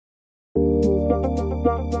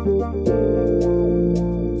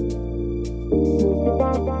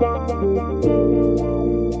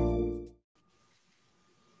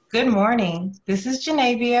Good morning. This is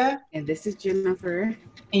Janavia, And this is Jennifer.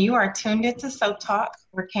 and you are tuned into Soap Talk,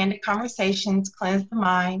 where candid conversations cleanse the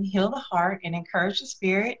mind, heal the heart, and encourage the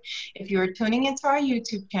spirit. If you are tuning into our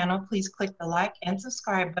YouTube channel, please click the like and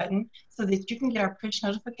subscribe button so that you can get our push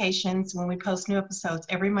notifications when we post new episodes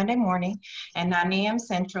every Monday morning at 9 a.m.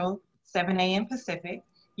 Central, 7 a.m. Pacific.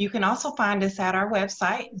 You can also find us at our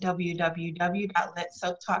website,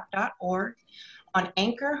 www.letsoaptalk.org, on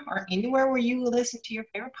Anchor or anywhere where you will listen to your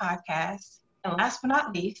favorite podcasts. And last but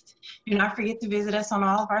not least, do not forget to visit us on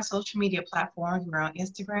all of our social media platforms. We're on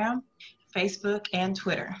Instagram, Facebook, and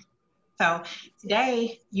Twitter. So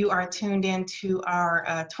today you are tuned into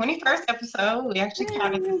our 21st episode. We actually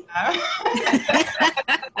counted this Yay.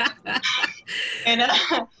 time. and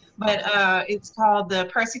but it's called The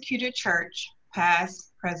Persecuted Church,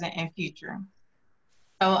 Past, Present, and Future.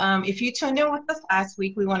 So if you tuned in with us last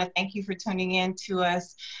week, we want to thank you for tuning in to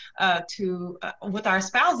us with our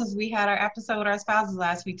spouses. We had our episode with our spouses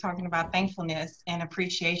last week talking about thankfulness and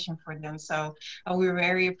appreciation for them. So we were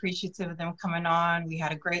very appreciative of them coming on. We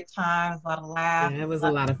had a great time, a lot of laugh, Yeah, it was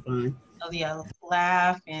a lot of fun. yeah,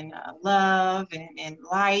 laugh and love and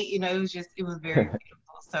light. You know, it was very beautiful.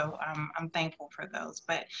 So I'm thankful for those.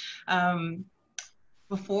 But um,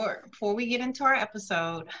 before we get into our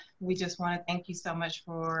episode, we just want to thank you so much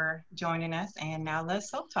for joining us. And now let's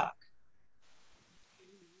soap talk.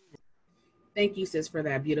 Thank you, sis, for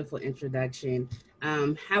that beautiful introduction.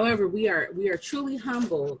 However, we are truly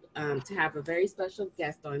humbled to have a very special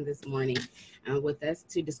guest on this morning with us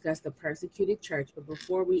to discuss the persecuted church. But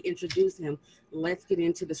before we introduce him, let's get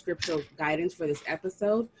into the scriptural guidance for this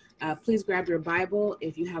episode. Please grab your Bible.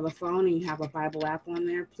 If you have a phone and you have a Bible app on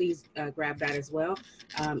there, please grab that as well.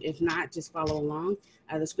 If not, just follow along.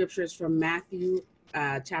 The scripture is from Matthew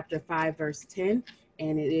chapter 5, verse 10.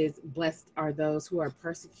 And it is, blessed are those who are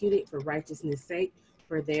persecuted for righteousness' sake,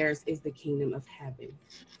 for theirs is the kingdom of heaven.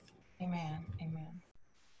 Amen. Amen.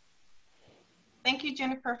 Thank you,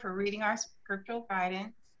 Jennifer, for reading our scriptural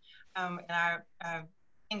guidance. And I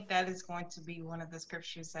think that is going to be one of the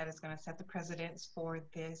scriptures that is going to set the precedence for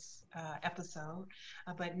this episode.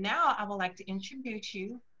 But now I would like to introduce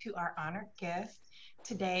you to our honored guest.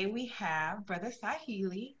 Today we have Brother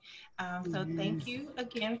Sahili. So thank Yes. you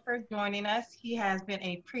again for joining us. He has been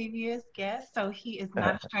a previous guest, so he is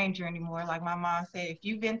not a stranger anymore. Like my mom said, if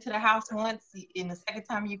you've been to the house once, and the second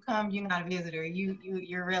time you come, you're not a visitor.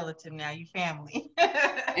 You're a relative now. You family.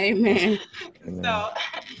 Amen. So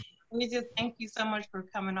we just thank you so much for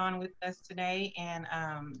coming on with us today. And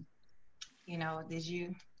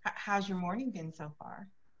how's your morning been so far?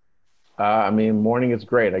 Morning is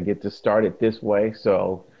great. I get to start it this way,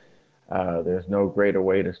 so there's no greater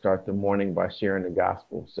way to start the morning by sharing the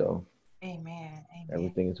gospel. So Amen. Amen.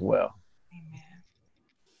 everything is well. Amen.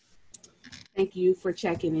 Thank you for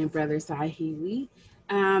checking in, Brother Sahili.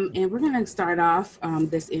 And we're going to start off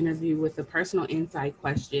this interview with a personal insight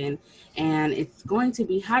question. And it's going to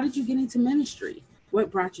be, how did you get into ministry?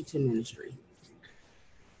 What brought you to ministry?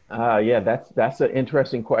 Yeah, that's an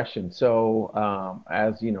interesting question. So,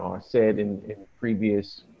 as you know, I said in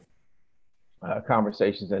previous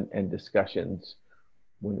conversations and discussions,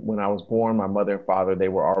 when I was born, my mother and father, they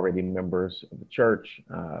were already members of the church,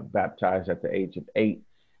 baptized at the age of 8.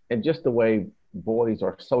 And just the way boys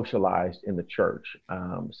are socialized in the church,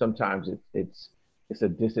 sometimes it's a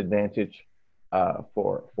disadvantage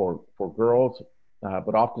for girls,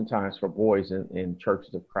 but oftentimes for boys in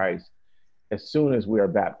churches of Christ. As soon as we are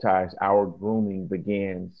baptized, our grooming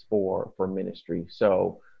begins for ministry.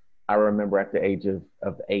 So I remember at the age of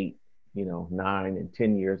 8, 9 and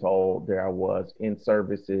 10 years old, there I was in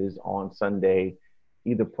services on Sunday,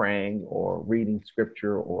 either praying or reading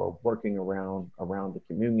scripture or working around the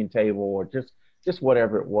communion table or just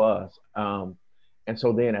whatever it was. And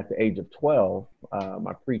so then at the age of 12,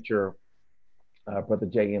 my preacher, Brother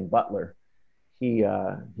J.M. Butler, he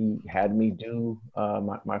had me do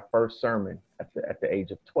my first sermon at the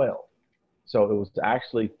age of 12. So it was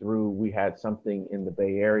actually we had something in the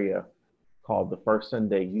Bay Area called the First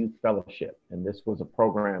Sunday Youth Fellowship. And this was a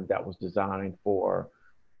program that was designed for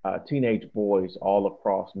teenage boys all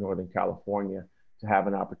across Northern California to have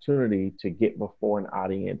an opportunity to get before an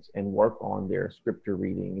audience and work on their scripture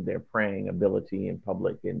reading, their praying ability in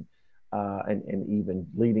public, and even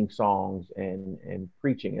leading songs and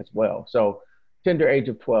preaching as well. So tender age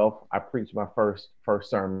of 12, I preached my first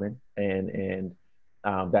sermon, and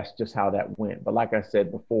that's just how that went. But like I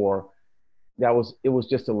said before, it was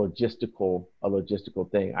just a logistical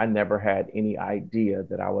thing. I never had any idea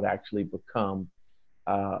that I would actually become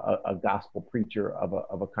a gospel preacher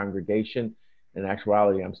of a congregation. In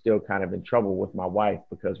actuality, I'm still kind of in trouble with my wife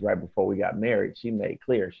because right before we got married, she made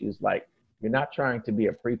clear, she was like, "You're not trying to be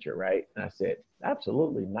a preacher, right?" And I said,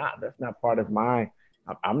 "Absolutely not. That's not part of my,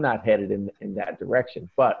 I'm not headed in that direction."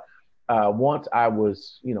 But once I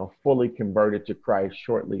was, fully converted to Christ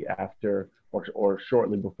shortly after or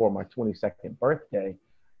shortly before my 22nd birthday,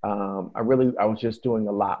 I was just doing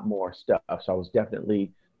a lot more stuff. So I was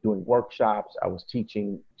definitely doing workshops. I was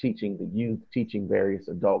teaching the youth, teaching various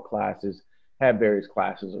adult classes, had various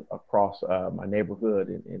classes across my neighborhood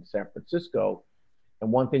in San Francisco.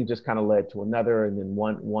 And one thing just kind of led to another. And then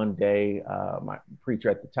one day, my preacher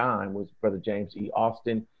at the time was Brother James E.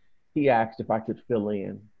 Austin. He asked if I could fill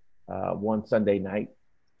in one Sunday night.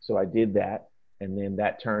 So I did that. And then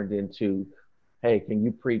that turned into, hey, can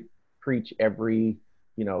you preach every,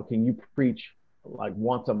 can you preach like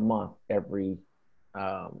once a month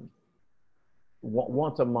um,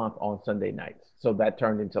 once a month on Sunday nights? So that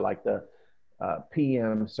turned into like the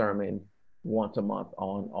PM sermon once a month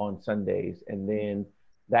on Sundays, and then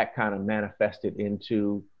that kind of manifested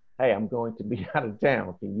into, hey, I'm going to be out of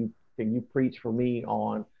town. Can you preach for me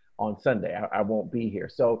on Sunday? I won't be here.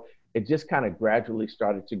 So it just kind of gradually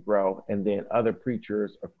started to grow, and then other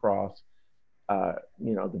preachers across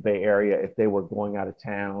the Bay Area, if they were going out of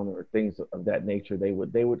town or things of that nature, they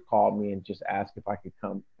would call me and just ask if I could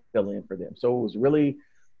come fill in for them. So it was really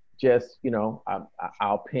just,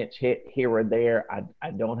 I'll pinch hit here or there.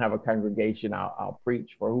 I don't have a congregation. I'll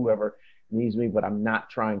preach for whoever needs me, but I'm not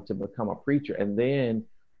trying to become a preacher. And then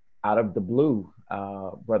out of the blue,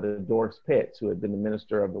 Brother Doris Pitts, who had been the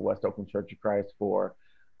minister of the West Oakland Church of Christ for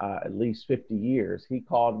at least 50 years, he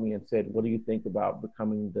called me and said, "What do you think about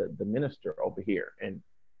becoming the minister over here?" And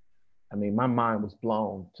I mean, my mind was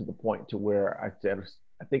blown to the point to where I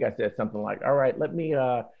think I said something like, "All right, let me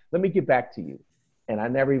get back to you." And I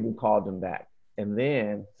never even called him back. And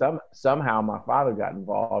then somehow my father got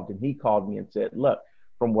involved, and he called me and said, "Look,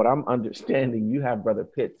 from what I'm understanding, you have Brother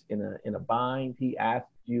Pitts in a bind. He asked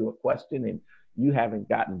you a question and you haven't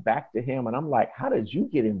gotten back to him." And I'm like, "How did you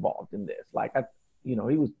get involved in this?" Like,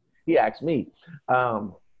 he asked me.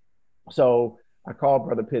 Um, so I called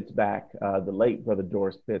Brother Pitts back. The late Brother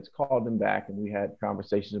Doris Pitts called him back, and we had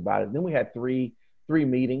conversations about it. And then we had three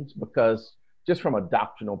meetings because just from a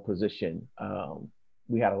doctrinal position,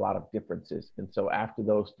 we had a lot of differences. And so after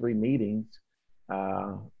those three meetings,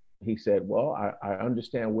 uh, he said, "Well, I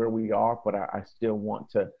understand where we are, but I still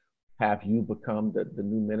want to have you become the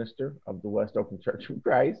new minister of the West Oakland Church of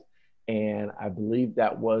Christ." And I believe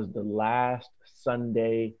that was the last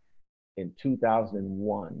Sunday in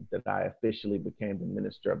 2001 that I officially became the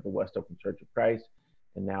minister of the West Oakland Church of Christ.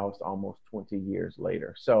 And now it's almost 20 years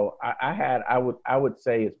later. So I would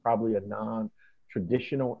say it's probably a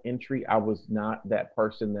non-traditional entry. I was not that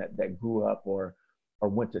person that grew up or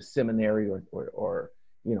went to seminary or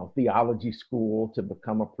theology school to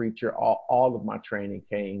become a preacher. All of my training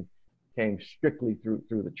came strictly through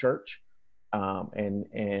the church.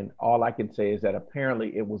 And all I can say is that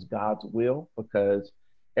apparently it was God's will, because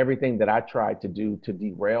everything that I tried to do to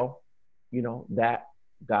derail, that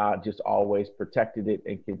God just always protected it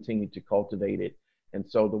and continued to cultivate it. And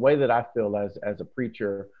so the way that I feel as a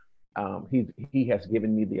preacher, he has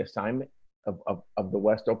given me the assignment of the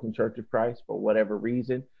West Oakland Church of Christ for whatever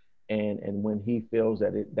reason. And when he feels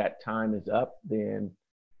that time is up, then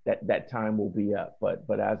that time will be up.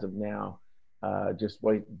 But as of now, just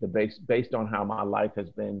based on how my life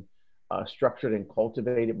has been structured and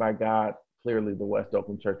cultivated by God, clearly the West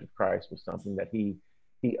Oakland Church of Christ was something that he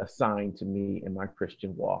assigned to me in my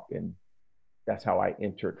Christian walk. And that's how I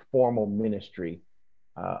entered formal ministry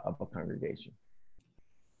of a congregation.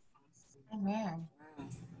 Amen. Wow.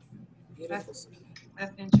 Beautiful.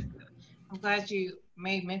 That's interesting. I'm glad you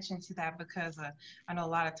made mention to that, because I know a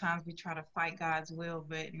lot of times we try to fight God's will,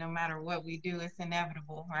 but no matter what we do, it's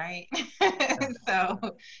inevitable, right? So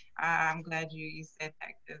I'm glad you said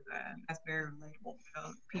that, because that's very relatable for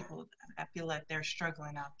those people that feel like they're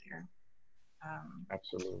struggling out there.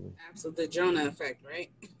 Absolutely. Absolutely. The Jonah effect,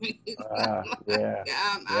 right? Yeah.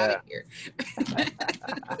 I'm out of here.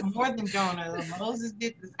 More than Jonah, Moses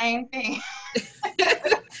did the same thing.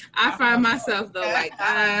 I find myself though like,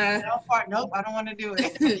 nope, I don't want to do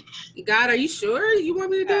it. God, are you sure you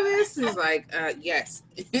want me to do this? It's like, yes.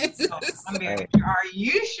 So I'm very sure. Are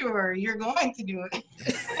you sure you're going to do it?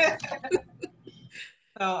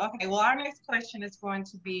 So, okay, well, our next question is going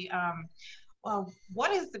to be, well,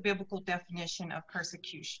 what is the biblical definition of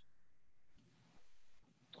persecution?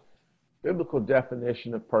 Biblical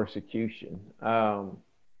definition of persecution.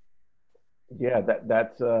 Yeah,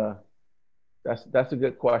 that's a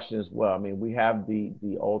good question as well. I mean, we have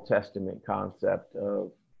the Old Testament concept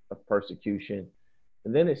of of persecution.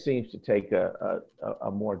 And then it seems to take a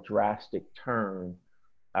more drastic turn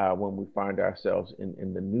when we find ourselves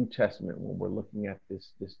in the New Testament, when we're looking at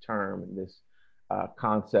this term and this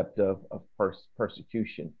concept of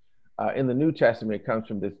persecution. In the New Testament, it comes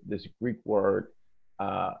from this Greek word,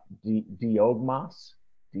 diogmos,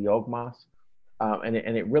 and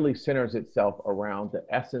it really centers itself around the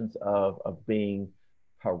essence of being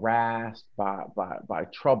harassed by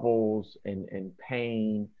troubles and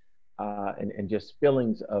pain and just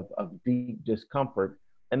feelings of deep discomfort.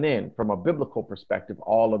 And then from a biblical perspective,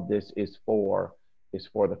 all of this is for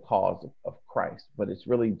the cause of Christ. But it's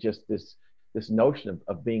really just this notion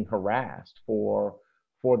of being harassed for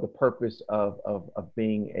the purpose of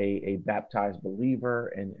being a baptized believer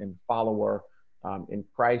and follower in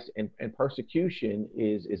Christ. And persecution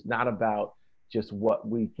is not about just what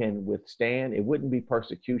we can withstand. It wouldn't be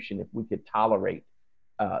persecution if we could tolerate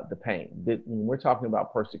the pain. When we're talking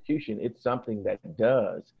about persecution, it's something that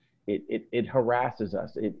it harasses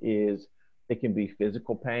us. It can be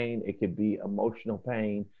physical pain, it could be emotional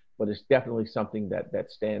pain, but it's definitely something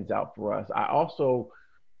that stands out for us. I also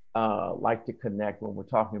like to connect when we're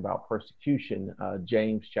talking about persecution,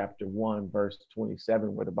 James chapter 1, verse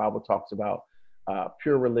 27, where the Bible talks about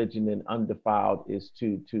pure religion and undefiled is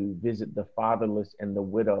to visit the fatherless and the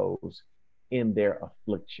widows in their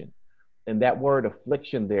affliction. And that word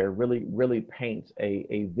affliction there really paints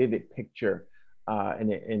a vivid picture,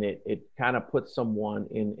 and it kind of puts someone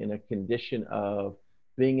in a condition of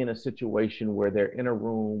being in a situation where they're in a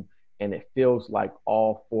room and it feels like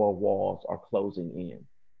all four walls are closing in.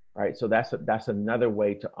 Right. So that's another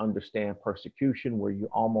way to understand persecution, where you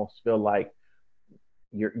almost feel like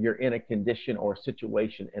you're in a condition or a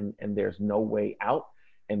situation and there's no way out.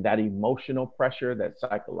 And that emotional pressure, that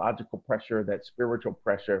psychological pressure, that spiritual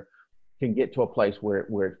pressure can get to a place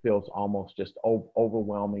where it feels almost just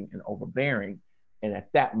overwhelming and overbearing. And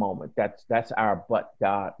at that moment, that's our but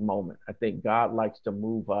God moment. I think God likes to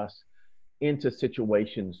move us into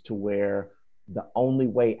situations to where the only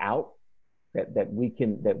way out that we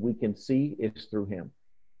can see is through him.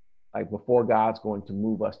 Like before God's going to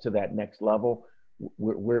move us to that next level,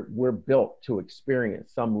 we're built to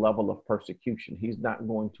experience some level of persecution. He's not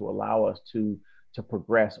going to allow us to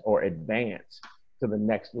progress or advance to the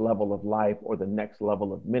next level of life or the next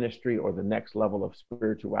level of ministry or the next level of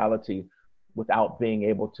spirituality without being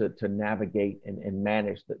able to navigate and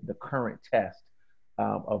manage the current test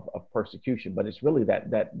of persecution. But it's really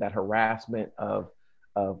that harassment of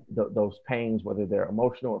those pains, whether they're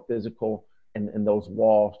emotional or physical, and those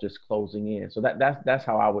walls just closing in. So that's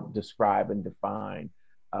how I would describe and define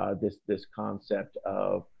this concept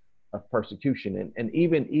of persecution. And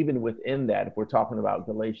even within that, if we're talking about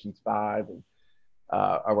Galatians 5 and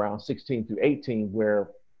around 16 through 18, where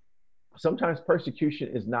sometimes persecution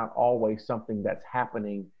is not always something that's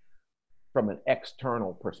happening from an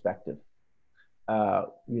external perspective. We're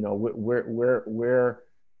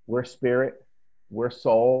spirit, we're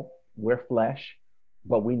soul, we're flesh,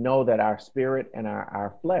 but we know that our spirit and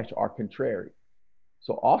our flesh are contrary.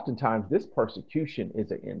 So oftentimes this persecution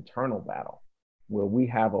is an internal battle where we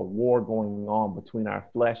have a war going on between our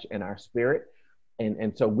flesh and our spirit.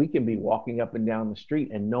 And so we can be walking up and down the street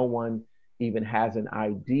and no one even has an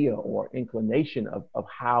idea or inclination of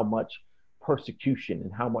how much persecution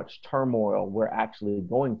and how much turmoil we're actually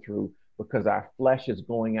going through, because our flesh is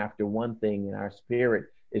going after one thing and our spirit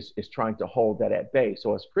is trying to hold that at bay.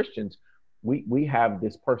 So as Christians, we have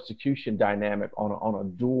this persecution dynamic on a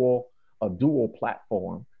dual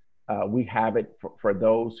platform. We have it for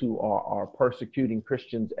those who are persecuting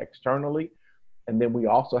Christians externally, and then we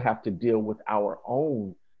also have to deal with our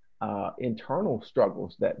own internal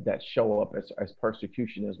struggles that show up as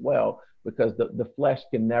persecution as well, because the flesh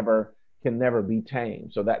can never be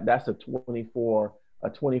tamed. So that's a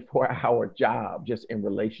 24-hour job just in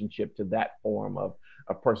relationship to that form of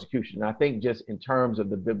persecution. And I think just in terms of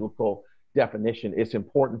the biblical definition, it's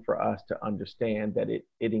important for us to understand that it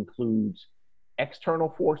includes external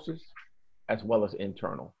forces as well as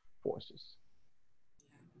internal forces.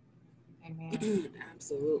 Amen.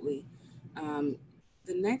 Absolutely.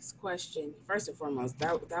 The next question, first and foremost,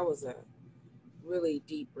 that was a really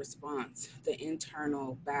deep response. The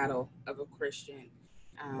internal battle of a Christian,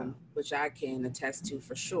 which I can attest to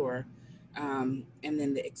for sure, and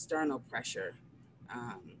then the external pressure,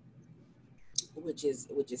 which is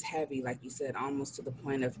heavy, like you said, almost to the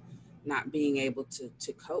point of not being able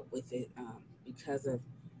to cope with it because of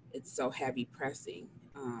it's so heavy pressing.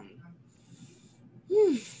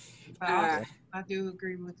 But also, I do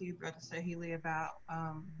agree with you, Brother Sahili, about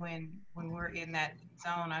when we're in that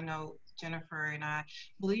zone. I know Jennifer and I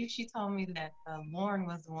believe she told me that Lauren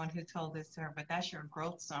was the one who told this to her, but that's your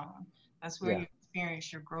growth zone. That's where Yeah. you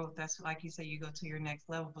experience your growth. That's like you say, you go to your next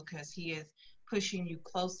level because he is pushing you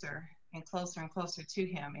closer and closer and closer to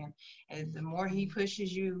him. And as the more he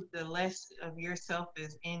pushes you, the less of yourself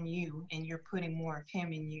is in you, and you're putting more of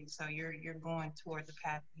him in you. So you're going toward the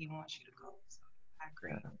path that he wants you to go. So I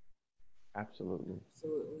Yeah. agree. Absolutely.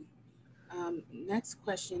 Absolutely. Next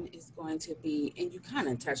question is going to be, and you kind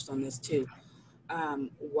of touched on this too.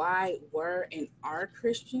 Why were and are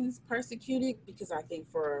Christians persecuted? Because I think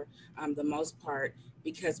for the most part,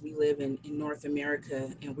 because we live in North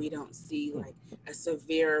America and we don't see like a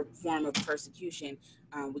severe form of persecution,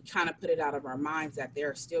 we kind of put it out of our minds that there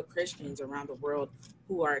are still Christians around the world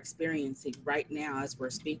who are experiencing right now, as we're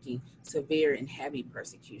speaking, severe and heavy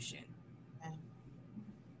persecution.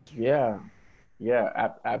 Yeah. Yeah,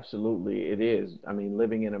 absolutely. It is. I mean,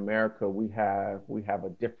 living in America, we have a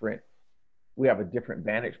different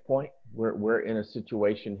vantage point. We're in a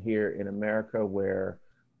situation here in America where,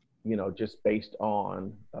 just based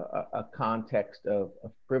on a context of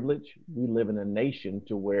privilege, we live in a nation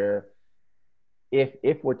to where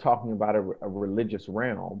if we're talking about a religious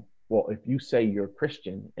realm, well, if you say you're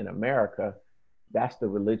Christian in America, that's the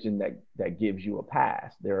religion that gives you a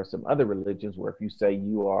pass. There are some other religions where if you say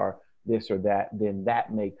you are this or that, then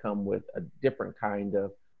that may come with a different kind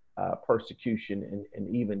of persecution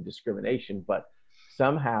and even discrimination. But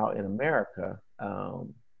somehow in America,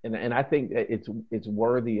 and I think that it's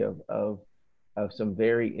worthy of some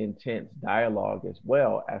very intense dialogue as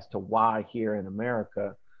well as to why here in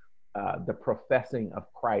America the professing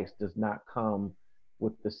of Christ does not come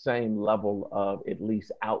with the same level of at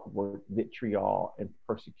least outward vitriol and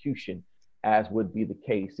persecution as would be the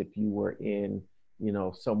case if you were in,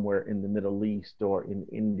 somewhere in the Middle East or in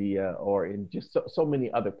India or in just so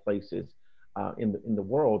many other places in the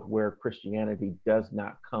world where Christianity does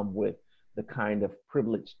not come with the kind of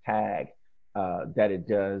privilege tag that it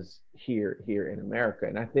does here in America.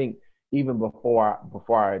 And I think even before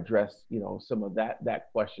I address some of that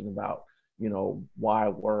question about why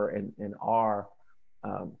were and are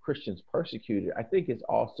Christians persecuted, I think it's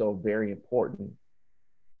also very important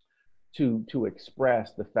to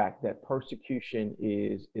express the fact that persecution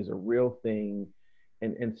is a real thing,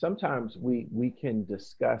 and sometimes we can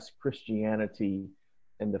discuss Christianity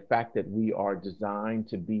and the fact that we are designed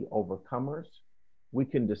to be overcomers. We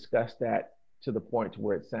can discuss that to the point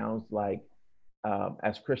where it sounds like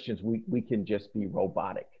as Christians, we can just be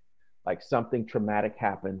robotic. Like something traumatic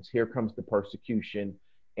happens, here comes the persecution,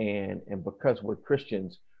 and because we're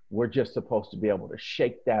Christians, we're just supposed to be able to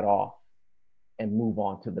shake that off and move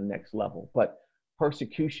on to the next level. But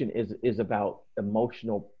persecution is about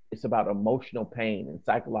emotional. It's about emotional pain and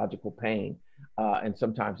psychological pain, and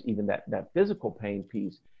sometimes even that physical pain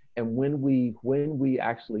piece. And when we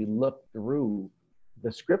actually look through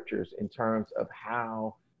the scriptures in terms of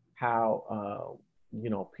how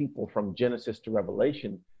people from Genesis to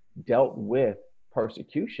Revelation dealt with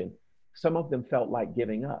persecution, some of them felt like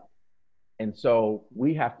giving up. And so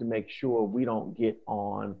we have to make sure we don't get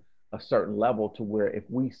on a certain level to where if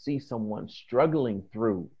we see someone struggling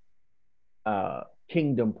through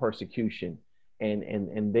kingdom persecution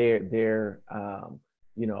and they're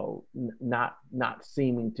not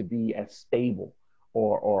seeming to be as stable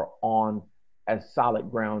or on as solid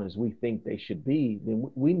ground as we think they should be, then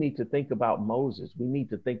we need to think about Moses. We need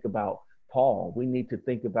to think about Paul. We need to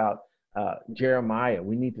think about Jeremiah.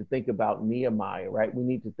 We need to think about Nehemiah, right? We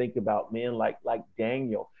need to think about men like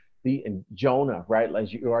Daniel, and Jonah, right?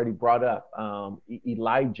 As you already brought up,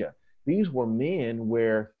 Elijah. These were men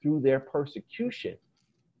where through their persecution,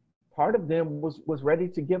 part of them was ready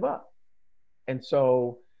to give up. And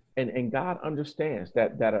so, and God understands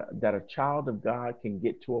that a child of God can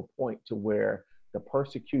get to a point to where the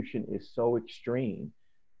persecution is so extreme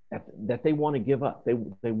that they want to give up.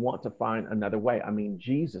 They want to find another way. I mean,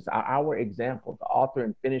 Jesus, our example, the author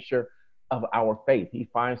and finisher of our faith, he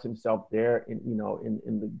finds himself there in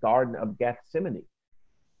the Garden of Gethsemane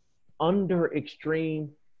under extreme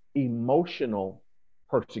emotional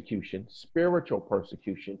persecution, spiritual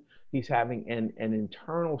persecution. He's having an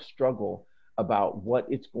internal struggle about what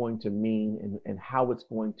it's going to mean and how it's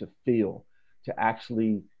going to feel to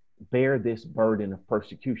actually bear this burden of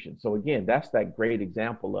persecution. So again, that's that great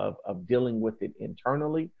example of dealing with it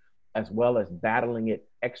internally as well as battling it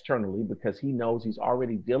externally, because he knows he's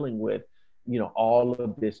already dealing with all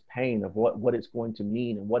of this pain of what it's going to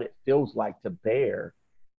mean and what it feels like to bear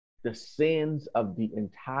the sins of the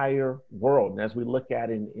entire world. And as we look at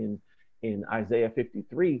in Isaiah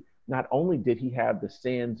 53, not only did he have the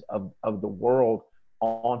sins of the world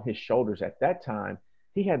on his shoulders at that time,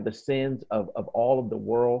 he had the sins of all of the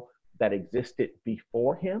world that existed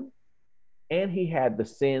before him. And he had the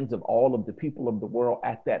sins of all of the people of the world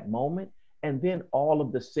at that moment. And then all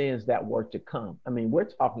of the sins that were to come. I mean, we're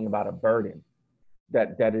talking about a burden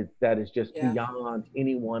that is just beyond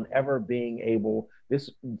anyone ever being able this.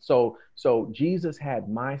 So Jesus had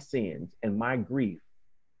my sins and my grief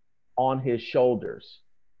on his shoulders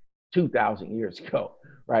 2,000 years ago,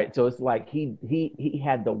 right? So it's like he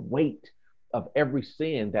had the weight of every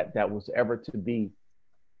sin that was ever to be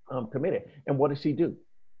committed. And what does he do?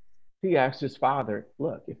 He asked his father,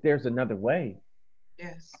 look, if there's another way,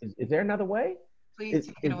 Yes. is there another way? Please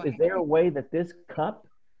take it away. Is there a way that this cup,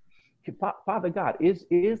 Father God, is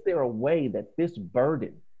there a way that this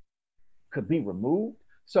burden could be removed?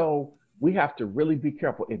 So we have to really be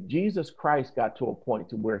careful. If Jesus Christ got to a point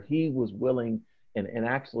to where he was willing and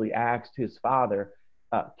actually asked his father,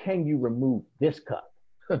 can you remove this cup?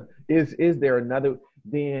 is there another?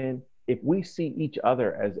 Then if we see each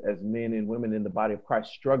other as men and women in the body of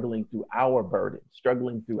Christ struggling through our burden,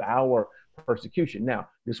 struggling through our persecution. Now,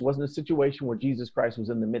 this wasn't a situation where Jesus Christ was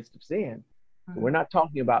in the midst of sin. So we're not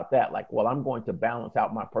talking about that, like, well, I'm going to balance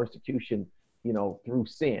out my persecution, through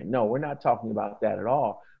sin. No, we're not talking about that at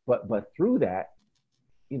all. But through that,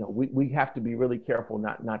 we have to be really careful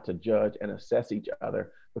not to judge and assess each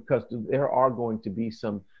other, because there are going to be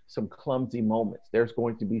some clumsy moments. There's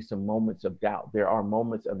going to be some moments of doubt. There are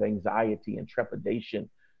moments of anxiety and trepidation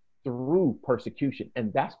through persecution.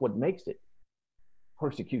 And that's what makes it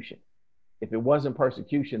persecution. If it wasn't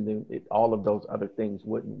persecution, then all of those other things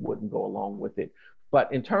wouldn't go along with it.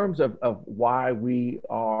 But in terms of why we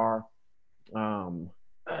are,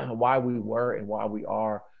 why we were and why we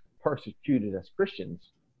are persecuted as Christians,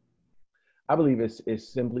 I believe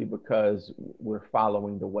it's simply because we're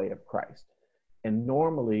following the way of Christ. And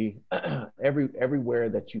normally, everywhere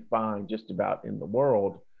that you find just about in the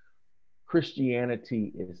world,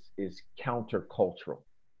 Christianity is countercultural.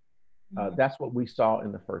 That's what we saw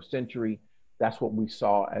in the first century. That's what we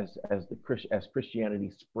saw as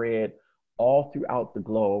Christianity spread all throughout the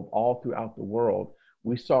globe, all throughout the world.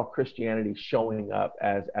 We saw Christianity showing up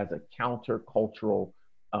as a countercultural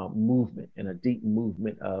movement and a deep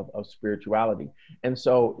movement of spirituality. And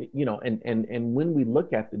so, and when we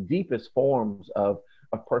look at the deepest forms of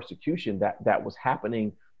persecution that was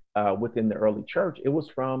happening within the early church, it was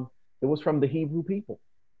from the Hebrew people.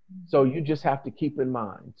 So you just have to keep in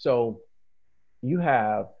mind. So you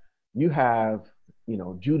have Judaism,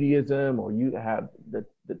 or you have the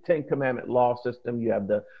Ten Commandment law system, you have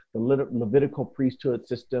the Levitical priesthood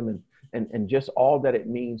system, and just all that it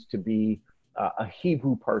means to be a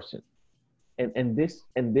Hebrew person. And this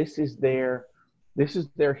is their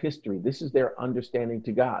history. This is their understanding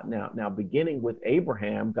to God. Now beginning with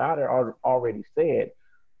Abraham, God had already said,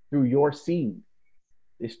 through your seed,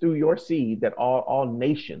 it's through your seed that all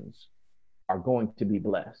nations are going to be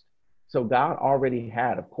blessed. So God already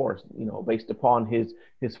had, of course, based upon his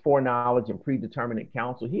foreknowledge and predetermined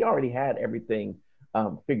counsel, he already had everything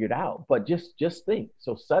figured out. But just think,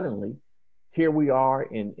 so suddenly here we are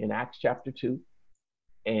in Acts chapter 2,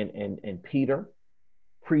 and Peter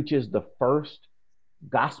preaches the first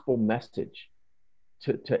gospel message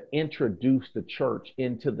to introduce the church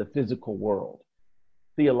into the physical world.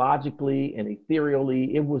 Theologically and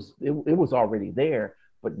ethereally, it was already there.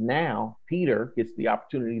 But now Peter gets the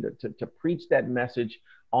opportunity to preach that message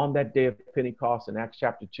on that day of Pentecost in Acts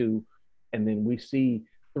chapter 2. And then we see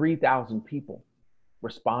 3,000 people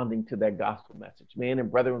responding to that gospel message. Men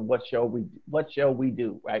and brethren, what shall we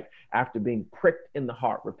do, right? After being pricked in the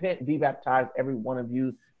heart, repent and be baptized, every one of you,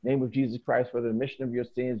 in the name of Jesus Christ, for the remission of your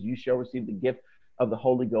sins. You shall receive the gift of the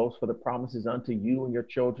Holy Ghost, for the promises unto you and your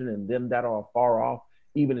children and them that are far off,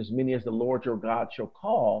 even as many as the Lord your God shall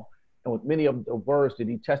call. And with many of the words did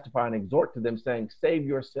he testify and exhort to them, saying, save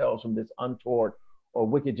yourselves from this untoward or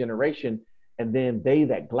wicked generation. And then they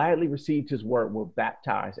that gladly received his word were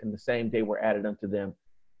baptized, and the same day were added unto them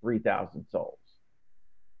 3,000 souls.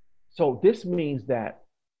 So this means that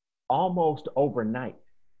almost overnight,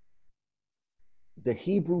 the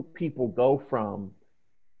Hebrew people go from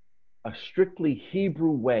a strictly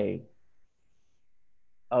Hebrew way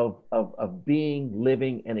of being,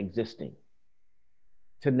 living, and existing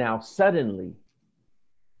to now suddenly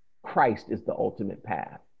Christ is the ultimate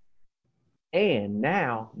path. And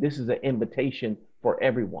now this is an invitation for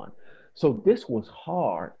everyone. So this was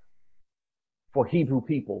hard for Hebrew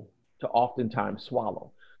people to oftentimes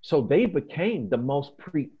swallow. So they became the most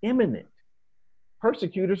preeminent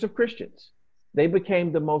persecutors of Christians. They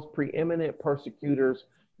became the most preeminent persecutors,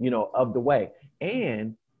 of the way.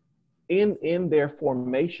 And in their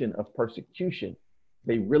formation of persecution,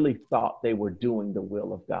 they really thought they were doing the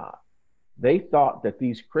will of God. They thought that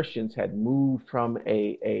these Christians had moved from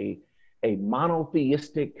a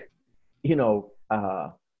monotheistic,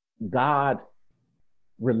 God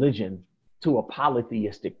religion to a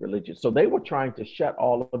polytheistic religion. So they were trying to shut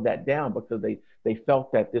all of that down because they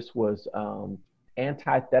felt that this was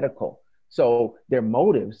antithetical. So their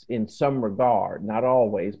motives, in some regard, not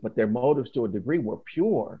always, but their motives to a degree were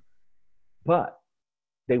pure, but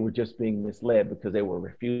they were just being misled because they were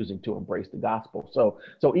refusing to embrace the gospel. So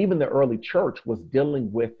even the early church was dealing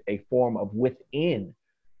with a form of within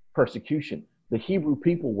persecution. The Hebrew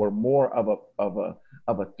people were more of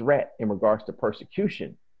a threat in regards to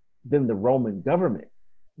persecution than the Roman government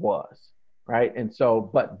was, right? And so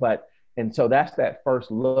that's that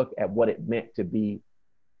first look at what it meant to be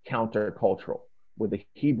countercultural, where the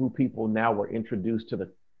Hebrew people now were introduced to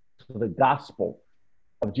the gospel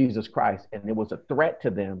of Jesus Christ, and it was a threat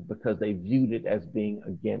to them because they viewed it as being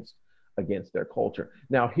against their culture.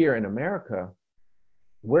 Now here in America,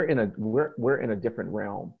 we're in a different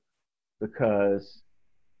realm because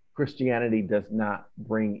Christianity does not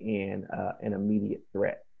bring in an immediate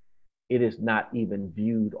threat. It is not even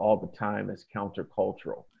viewed all the time as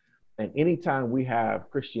countercultural. And anytime we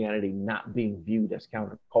have Christianity not being viewed as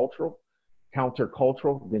countercultural,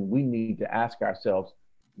 then we need to ask ourselves,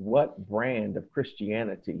 what brand of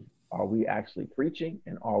Christianity are we actually preaching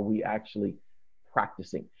and are we actually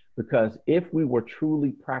practicing? Because if we were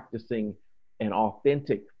truly practicing an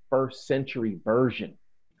authentic first century version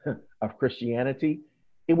of Christianity,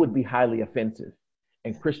 it would be highly offensive.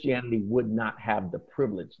 And Christianity would not have the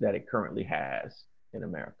privilege that it currently has in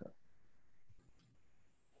America.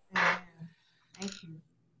 Thank you.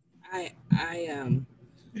 I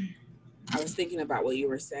was thinking about what you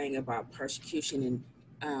were saying about persecution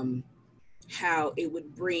and how it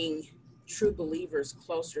would bring true believers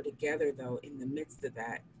closer together, though, in the midst of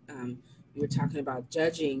that. You were talking about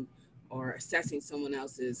judging or assessing someone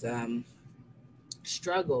else's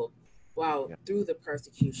struggle while through the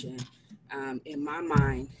persecution. In my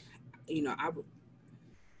mind,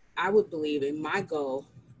 I would believe in my goal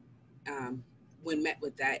when met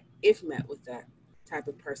with that type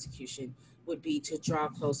of persecution would be to draw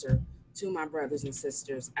closer to my brothers and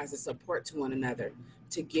sisters as a support to one another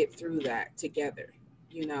to get through that together,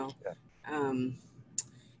 and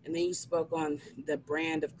then you spoke on the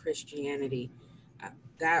brand of Christianity.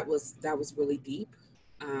 That was really deep.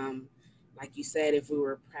 Like you said, if we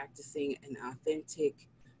were practicing an authentic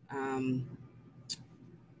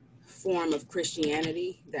form of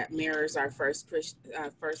Christianity that mirrors our first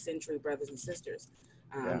century brothers and sisters,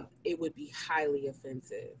 it would be highly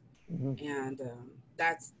offensive. Mm-hmm. And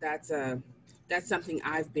that's something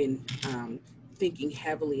I've been thinking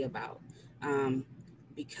heavily about,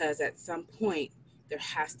 because at some point there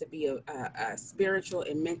has to be a spiritual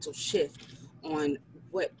and mental shift on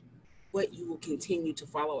what you will continue to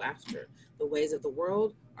follow after, the ways of the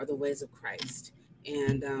world or the ways of Christ.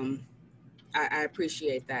 And I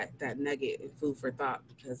appreciate that nugget and food for thought,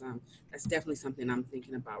 because that's definitely something I'm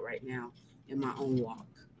thinking about right now in my own walk.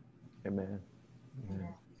 Amen.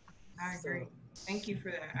 I agree. Thank you for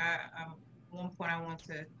that. One point I want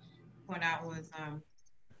to point out was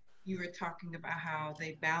you were talking about how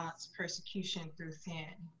they balanced persecution through sin.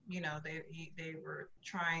 They were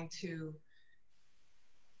trying to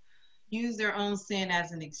use their own sin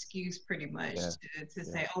as an excuse, pretty much, to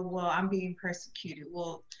say, oh, well, I'm being persecuted.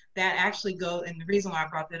 Well, that actually goes, and the reason why I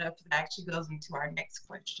brought that up, that actually goes into our next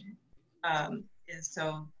question.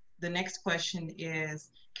 So the next question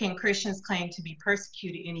is, can Christians claim to be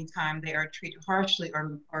persecuted anytime they are treated harshly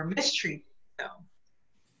or mistreated? So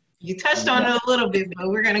you touched on it a little bit, but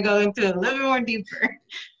we're going to go into it a little bit more deeper.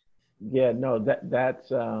 Yeah, no, that's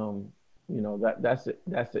that's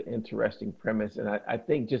an interesting premise, and I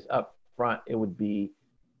think just up front it would be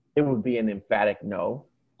an emphatic no.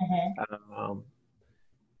 Mm-hmm.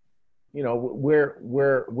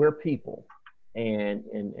 We're people, and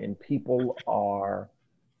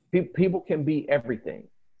people can be everything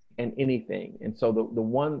and anything, and so the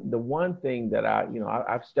one thing that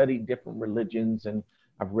I've studied different religions and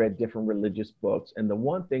I've read different religious books, and the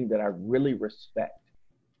one thing that I really respect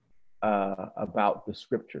about the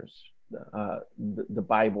scriptures, the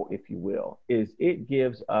Bible, if you will, is it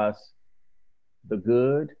gives us the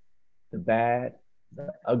good, the bad,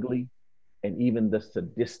 the ugly, and even the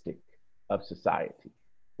sadistic of society.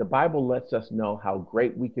 The Bible lets us know how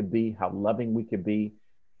great we could be, how loving we could be,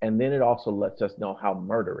 and then it also lets us know how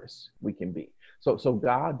murderous we can be. So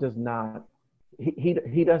God does not,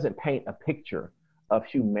 he doesn't paint a picture of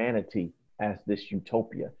humanity as this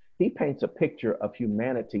utopia. he paints a picture of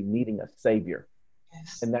humanity needing a savior.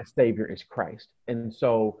 Yes. And that savior is Christ. And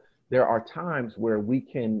so there are times where we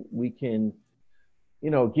can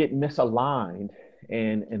get misaligned,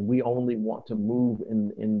 and we only want to move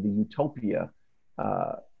in the utopia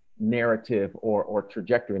narrative or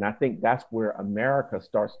trajectory. And I think that's where America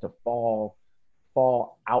starts to fall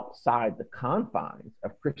outside the confines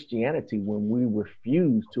of Christianity, when we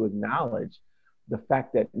refuse to acknowledge the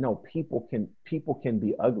fact that no, people can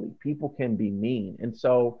be ugly, people can be mean. And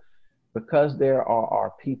so because there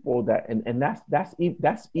are people that, and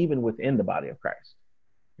that's even within the body of Christ.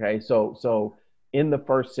 Okay, so in the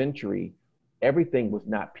first century, everything was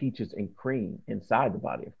not peaches and cream inside the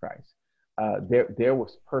body of Christ. There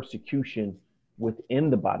was persecution within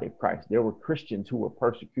the body of Christ. There were Christians who were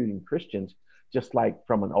persecuting Christians, just like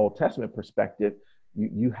from an Old Testament perspective,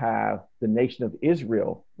 you have the nation of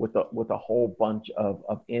Israel with a whole bunch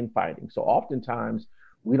of infighting. So oftentimes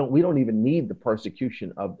we don't even need the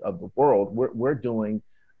persecution of the world. We're doing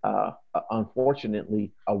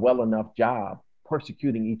unfortunately a well enough job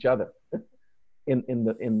persecuting each other in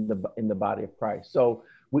the body of Christ. So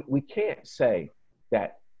we can't say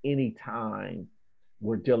that anytime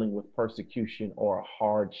we're dealing with persecution or a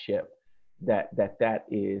hardship, that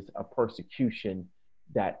is a persecution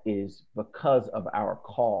that is because of our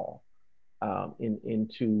call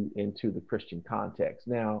into the Christian context.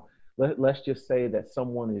 Now, let's just say that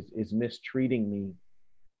someone is mistreating me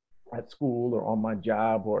at school or on my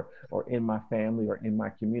job or in my family or in my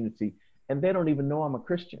community, and they don't even know I'm a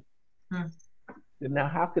Christian. Now,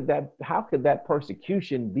 how could that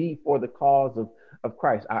persecution be for the cause of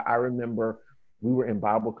Christ? I remember we were in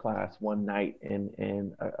Bible class one night,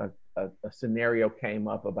 and a scenario came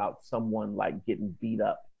up about someone like getting beat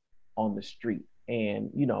up on the street. And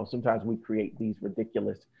sometimes we create these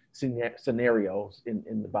ridiculous scenarios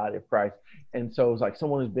in the body of Christ. And so it's like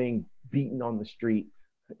someone is being beaten on the street.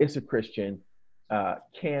 It's a Christian.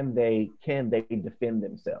 Can they defend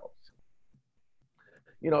themselves?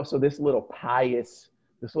 So this little pious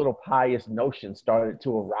notion started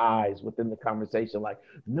to arise within the conversation. Like,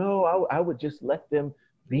 no, I would just let them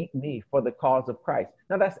beat me for the cause of Christ.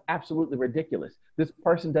 Now that's absolutely ridiculous. This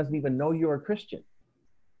person doesn't even know you're a Christian.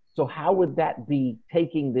 So how would that be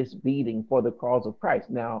taking this beating for the cause of Christ?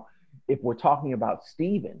 Now, if we're talking about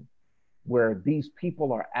Stephen, where these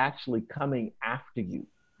people are actually coming after you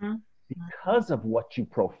because of what you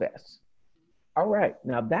profess. All right,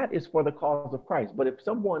 now that is for the cause of Christ. But if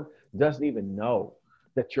someone doesn't even know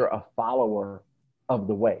that you're a follower of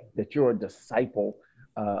the way, that you're a disciple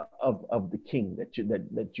of the King,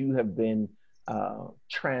 that you have been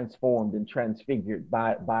transformed and transfigured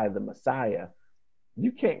by the Messiah,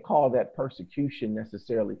 you can't call that persecution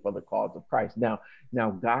necessarily for the cause of Christ. Now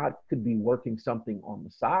God could be working something on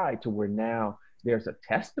the side to where now there's a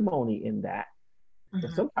testimony in that.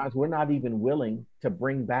 But sometimes we're not even willing to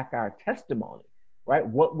bring back our testimony, right?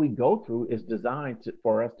 What we go through is designed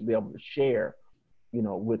for us to be able to share,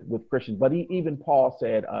 with Christians. But even Paul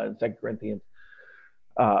said in 2 Corinthians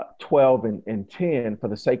 12 and 10, for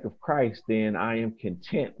the sake of Christ, then I am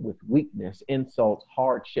content with weakness, insults,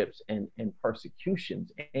 hardships, and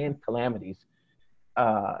persecutions and calamities.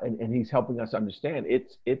 And he's helping us understand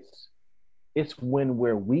it's when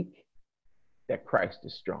we're weak that Christ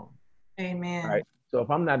is strong. Amen. Right. So if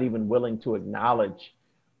I'm not even willing to acknowledge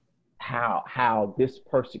how this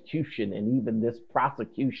persecution and even this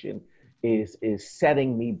prosecution is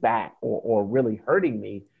setting me back or really hurting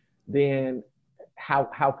me, then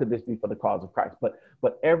how could this be for the cause of Christ?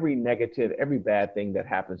 But every negative, every bad thing that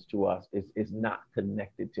happens to us is not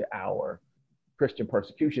connected to our Christian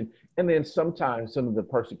persecution. And then sometimes some of the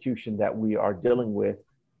persecution that we are dealing with,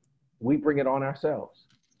 we bring it on ourselves.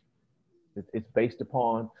 It's based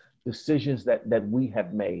upon decisions that we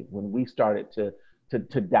have made when we started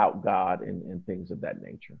to doubt God and things of that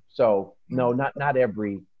nature. So no, not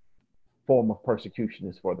every form of persecution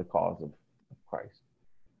is for the cause of Christ.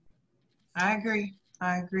 I agree.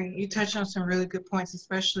 You touched on some really good points,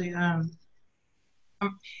 especially I'm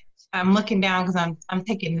looking down because I'm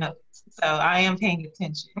taking notes, so I am paying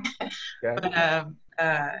attention. Okay.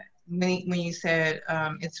 But when you said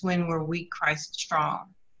it's when we're weak, Christ is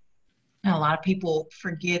strong. And a lot of people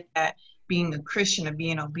forget that being a Christian, or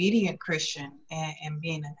being an obedient Christian, and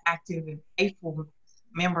being an active and faithful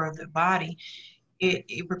member of the body,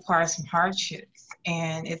 it requires some hardships.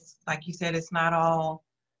 And it's like you said, it's not all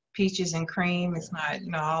peaches and cream. It's not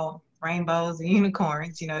all rainbows and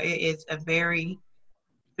unicorns. It is a very,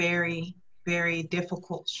 very, very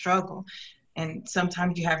difficult struggle. And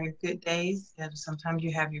sometimes you have your good days, and sometimes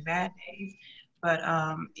you have your bad days. But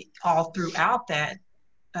all throughout that,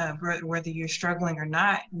 whether you're struggling or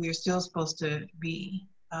not, we're still supposed to be,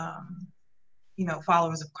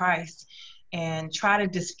 followers of Christ and try to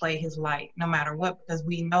display his light no matter what, because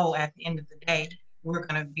we know at the end of the day, we're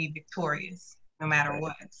going to be victorious no matter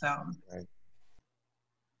what. So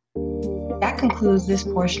that concludes this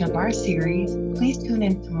portion of our series. Please tune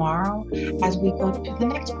in tomorrow as we go to the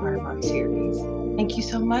next part of our series. Thank you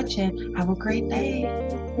so much and have a great day.